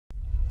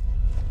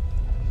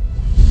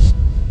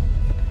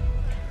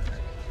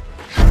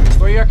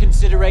your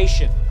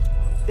consideration,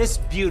 this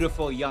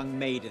beautiful young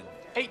maiden.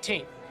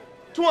 18.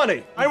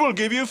 20. I will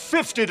give you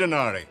 50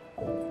 denarii.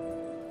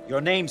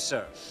 Your name,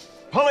 sir?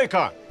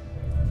 Polycarp.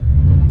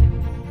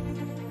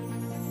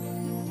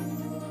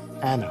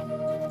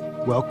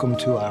 Anna, welcome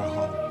to our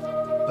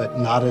home, but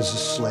not as a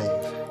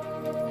slave,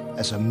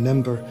 as a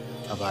member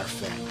of our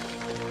family.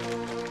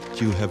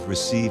 You have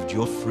received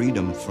your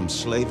freedom from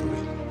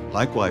slavery.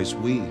 Likewise,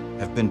 we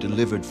have been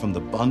delivered from the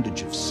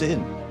bondage of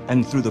sin,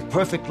 and through the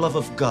perfect love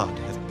of God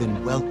have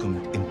been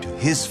welcomed into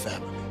his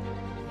family.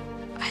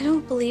 I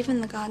don't believe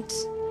in the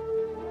gods.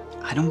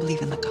 I don't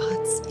believe in the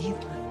gods either.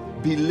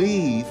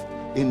 Believe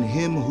in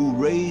him who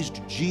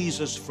raised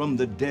Jesus from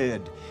the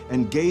dead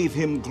and gave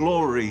him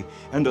glory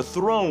and a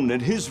throne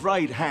at his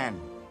right hand.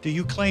 Do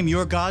you claim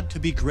your God to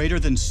be greater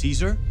than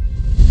Caesar?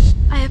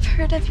 I have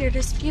heard of your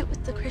dispute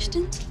with the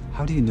Christians.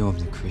 How do you know of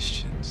the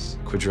Christians?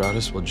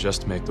 Quadratus will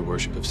just make the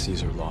worship of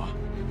Caesar law.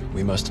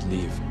 We must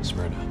leave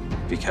Smyrna.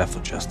 Be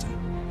careful, Justin.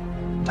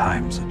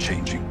 Times are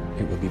changing.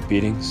 It will be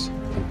beatings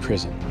and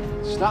prison.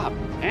 Stop.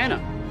 Anna.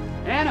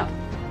 Anna.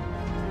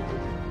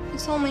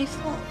 It's all my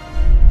fault.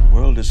 The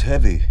world is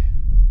heavy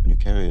when you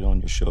carry it on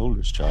your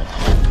shoulders, child.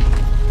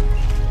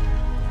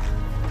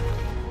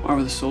 Why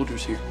were the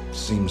soldiers here?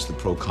 Seems the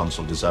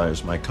proconsul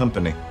desires my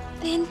company.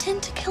 They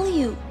intend to kill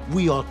you.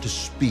 We ought to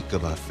speak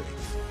of our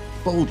faith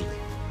boldly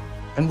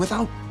and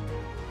without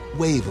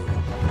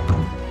wavering.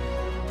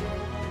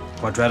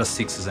 Quadratus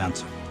seeks his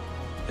answer,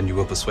 and you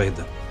will persuade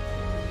them.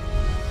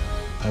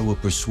 I will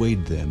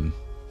persuade them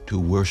to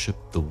worship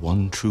the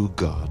one true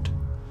God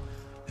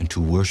and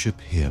to worship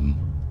him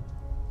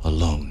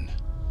alone.